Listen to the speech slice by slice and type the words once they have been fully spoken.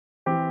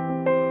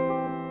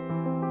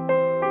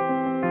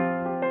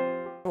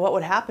what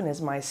would happen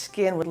is my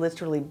skin would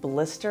literally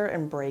blister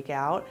and break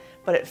out,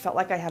 but it felt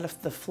like I had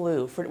the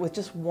flu with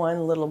just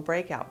one little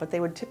breakout, but they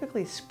would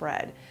typically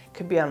spread.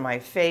 Could be on my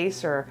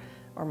face or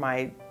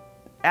my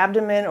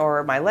abdomen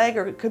or my leg,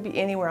 or it could be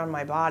anywhere on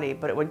my body,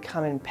 but it would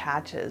come in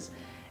patches.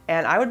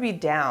 And I would be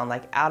down,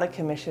 like out of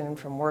commission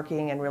from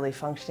working and really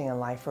functioning in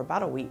life for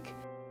about a week.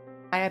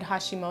 I had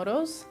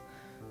Hashimoto's,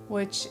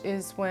 which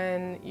is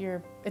when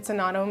it's an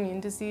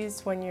autoimmune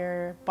disease when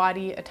your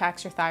body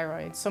attacks your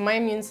thyroid. So my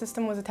immune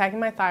system was attacking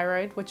my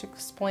thyroid, which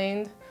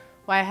explained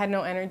why I had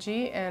no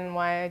energy and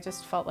why I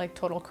just felt like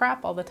total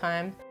crap all the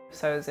time.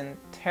 So I was in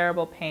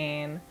terrible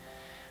pain.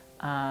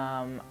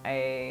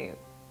 I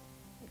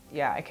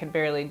could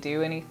barely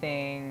do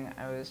anything.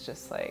 I was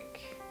just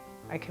like,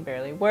 I could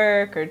barely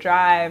work or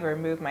drive or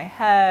move my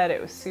head. It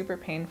was super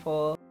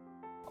painful.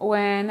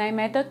 When I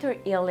met Dr.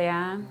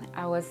 Ilya,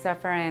 I was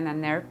suffering a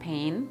nerve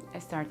pain,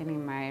 starting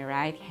in my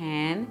right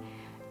hand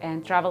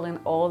and traveling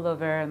all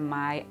over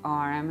my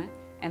arm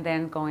and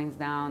then going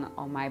down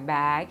on my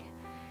back.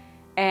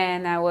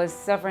 And I was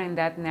suffering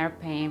that nerve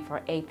pain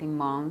for 18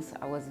 months.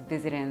 I was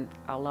visiting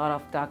a lot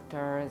of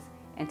doctors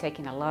and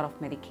taking a lot of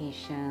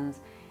medications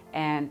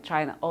and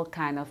trying all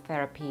kinds of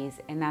therapies,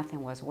 and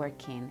nothing was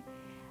working.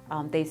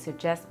 They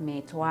suggested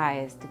me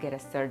twice to get a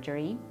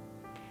surgery,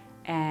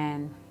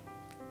 and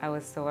I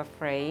was so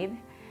afraid.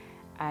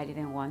 I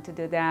didn't want to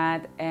do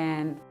that.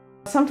 And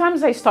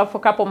sometimes I stop for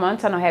a couple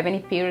months and I don't have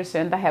any periods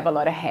and I have a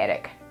lot of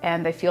headache.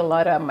 And I feel a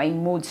lot of, my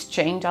moods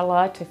change a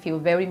lot. I feel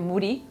very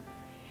moody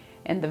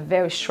and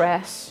very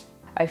stressed.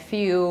 I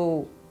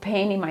feel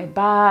pain in my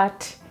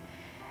butt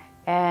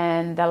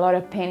and a lot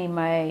of pain in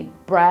my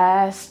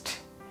breast.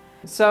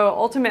 So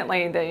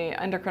ultimately, the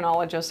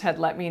endocrinologist had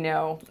let me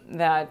know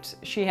that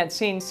she had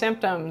seen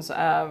symptoms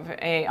of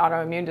an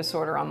autoimmune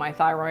disorder on my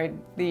thyroid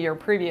the year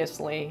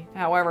previously.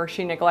 However,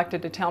 she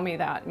neglected to tell me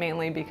that,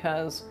 mainly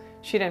because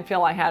she didn't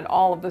feel I had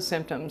all of the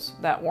symptoms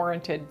that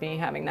warranted me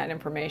having that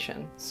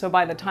information. So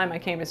by the time I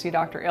came to see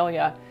Dr.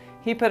 Ilya,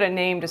 he put a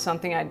name to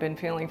something I'd been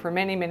feeling for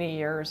many, many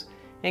years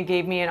and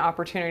gave me an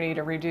opportunity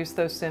to reduce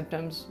those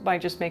symptoms by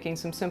just making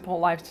some simple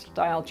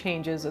lifestyle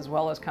changes as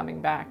well as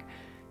coming back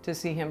to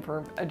see him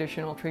for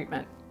additional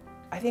treatment.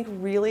 I think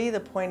really the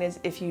point is,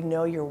 if you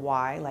know your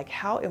why, like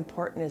how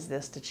important is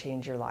this to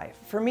change your life?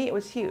 For me, it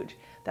was huge.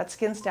 That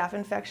skin staph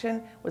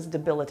infection was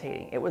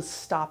debilitating. It was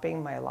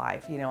stopping my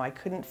life. You know, I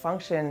couldn't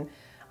function,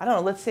 I don't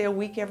know, let's say a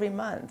week every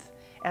month.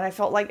 And I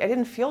felt like I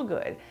didn't feel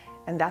good.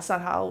 And that's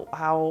not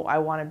how I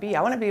want to be.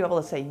 I want to be able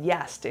to say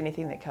yes to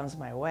anything that comes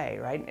my way,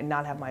 right? And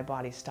not have my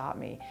body stop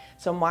me.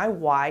 So my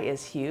why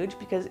is huge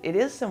because it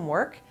is some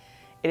work.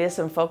 It is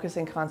some focus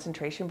and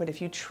concentration, but if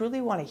you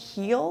truly want to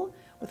heal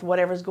with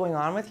whatever's going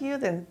on with you,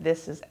 then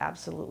this is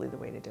absolutely the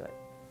way to do it.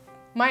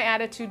 My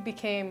attitude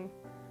became,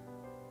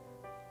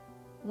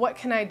 what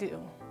can I do?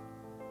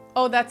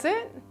 Oh, that's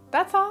it?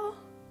 That's all?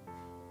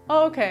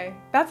 Oh, okay.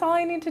 That's all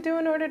I need to do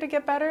in order to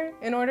get better,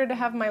 in order to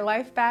have my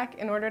life back,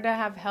 in order to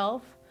have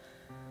health.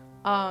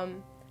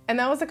 And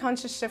that was a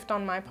conscious shift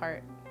on my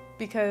part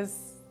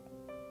because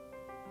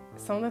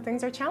some of the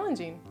things are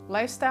challenging.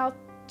 Lifestyle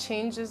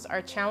changes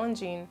are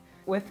challenging.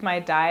 With my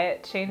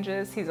diet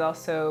changes, he's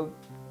also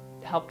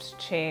helped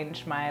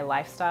change my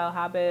lifestyle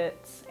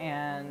habits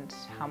and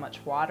how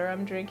much water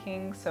I'm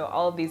drinking. So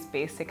all of these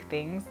basic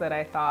things that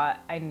I thought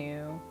I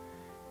knew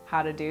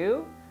how to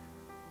do,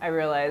 I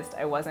realized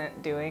I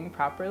wasn't doing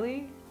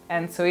properly.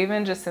 And so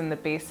even just in the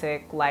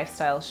basic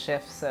lifestyle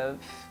shifts of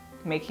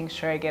making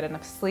sure I get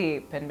enough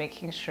sleep and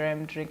making sure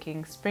I'm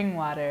drinking spring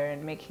water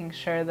and making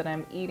sure that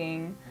I'm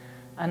eating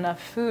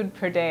enough food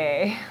per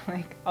day,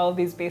 like all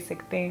these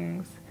basic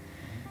things.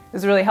 It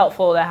was really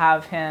helpful to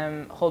have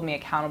him hold me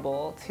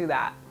accountable to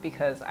that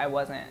because I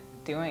wasn't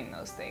doing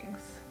those things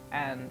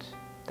and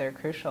they're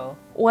crucial.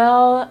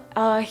 Well,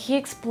 he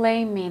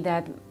explained me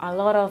that a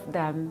lot of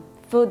the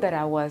food that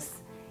I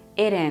was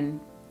eating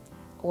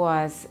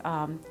was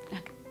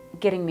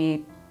getting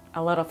me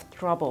a lot of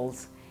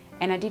troubles.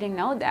 And I didn't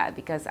know that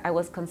because I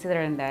was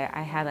considering that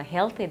I had a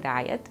healthy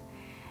diet,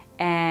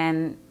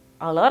 and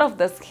a lot of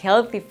this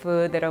healthy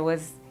food that I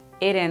was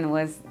eating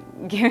was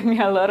giving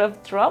me a lot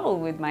of trouble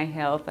with my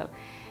health.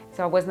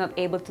 So I was not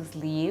able to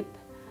sleep,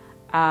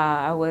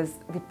 I was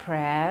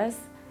depressed,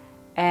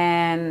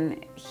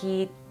 and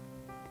he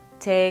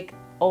take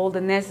all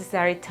the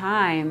necessary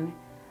time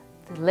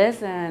to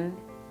listen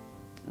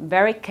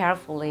very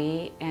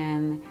carefully,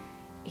 and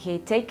he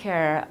take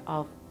care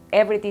of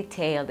every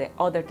detail that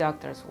other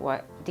doctors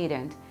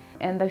didn't.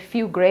 And I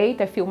feel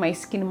great, I feel my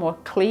skin more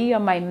clear,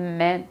 my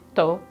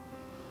mental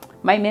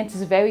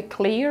is very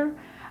clear.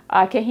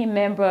 I can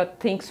remember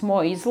things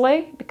more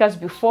easily because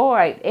before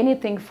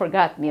anything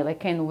forgot me,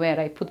 like where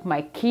I put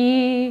my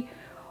key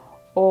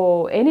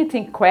or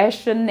anything,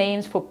 question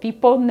names for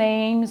people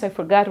names, I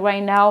forgot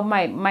right now.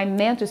 My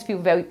mentals feel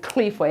very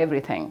clear for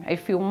everything. I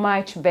feel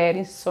much better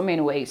in so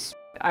many ways.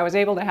 I was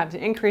able to have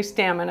increased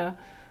stamina.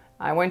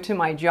 I went to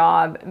my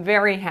job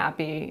very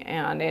happy,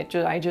 and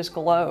I just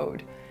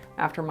glowed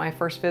after my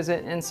first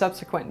visit and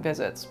subsequent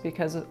visits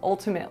because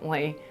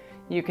ultimately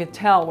you could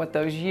tell what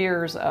those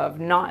years of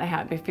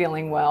not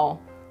feeling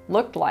well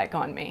looked like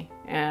on me.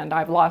 And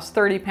I've lost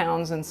 30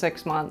 pounds in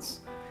 6 months.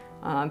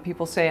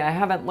 People say I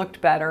haven't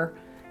looked better,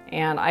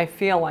 and I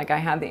feel like I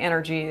have the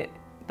energy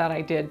that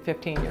I did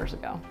 15 years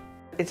ago.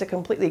 It's a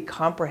completely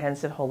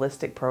comprehensive,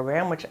 holistic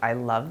program, which I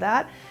love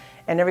that.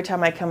 And every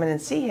time I come in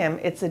and see him,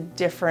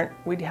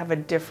 we'd have a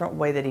different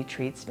way that he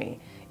treats me.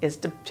 It's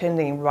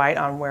depending right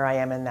on where I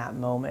am in that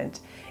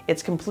moment.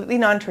 It's completely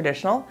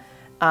non-traditional,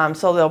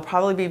 so there'll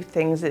probably be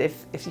things that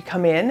if you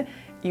come in,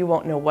 you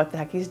won't know what the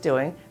heck he's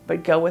doing,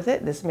 but go with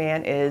it. This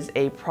man is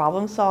a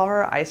problem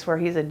solver. I swear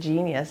he's a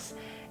genius,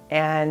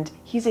 and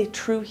he's a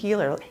true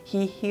healer.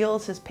 He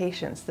heals his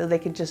patients so they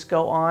can just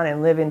go on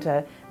and live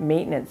into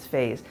maintenance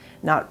phase,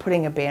 not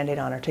putting a Band-Aid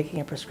on or taking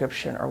a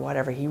prescription or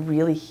whatever. He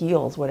really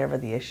heals whatever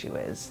the issue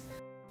is.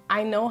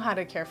 I know how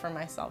to care for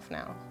myself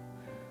now.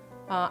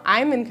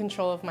 I'm in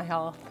control of my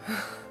health.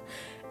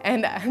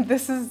 And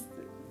this is,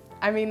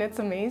 I mean, it's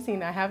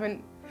amazing.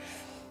 I'm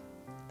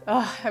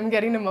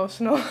getting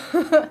emotional.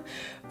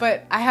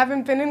 But I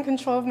haven't been in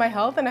control of my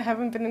health, and I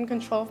haven't been in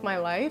control of my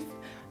life.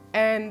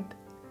 And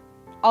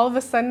all of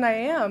a sudden I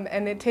am,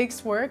 and it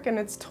takes work, and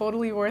it's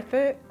totally worth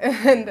it.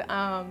 And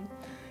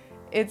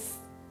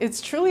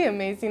it's truly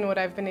amazing what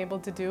I've been able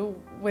to do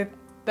with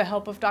the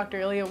help of Dr.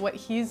 Ilya, what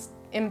he's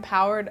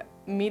empowered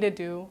me to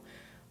do,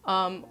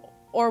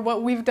 or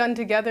what we've done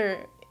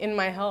together in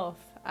my health.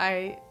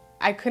 I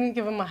couldn't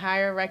give him a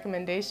higher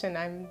recommendation.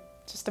 I'm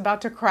just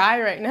about to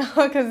cry right now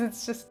because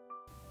it's just...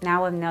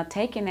 Now I'm not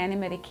taking any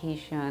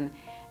medication,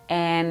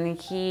 and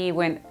he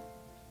went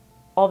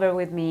over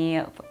with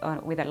me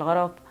with a lot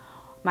of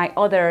my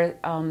other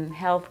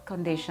health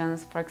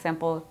conditions. For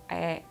example,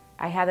 I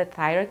had a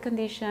thyroid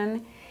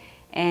condition,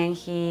 and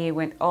he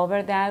went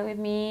over that with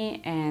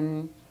me,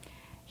 and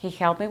he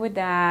helped me with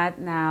that.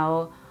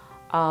 Now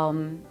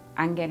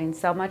I'm getting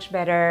so much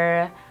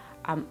better.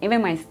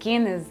 Even my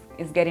skin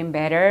is getting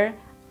better,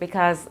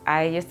 because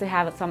I used to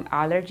have some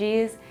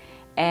allergies,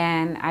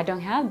 and I don't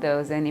have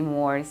those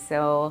anymore.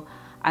 So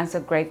I'm so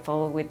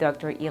grateful with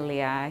Dr.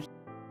 Ilya.